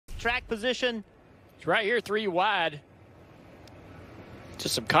track position? It's right here, 3 wide.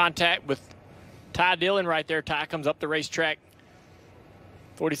 Just some contact with Ty Dillon right there. Ty comes up the racetrack.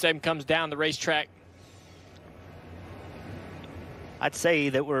 47 comes down the racetrack. I'd say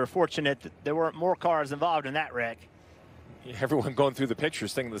that we're fortunate that there weren't more cars involved in that wreck. Everyone going through the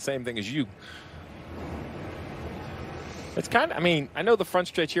pictures thinking the same thing as you. It's kind of, I mean, I know the front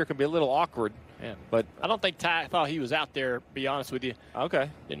stretch here can be a little awkward, Yeah, but I don't think Ty thought he was out there, to be honest with you. okay.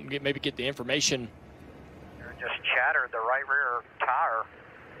 Didn't maybe get the information. Just shattered the right rear tire.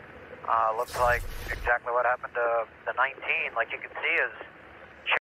 Looks like exactly what happened to the 19. Like you can see his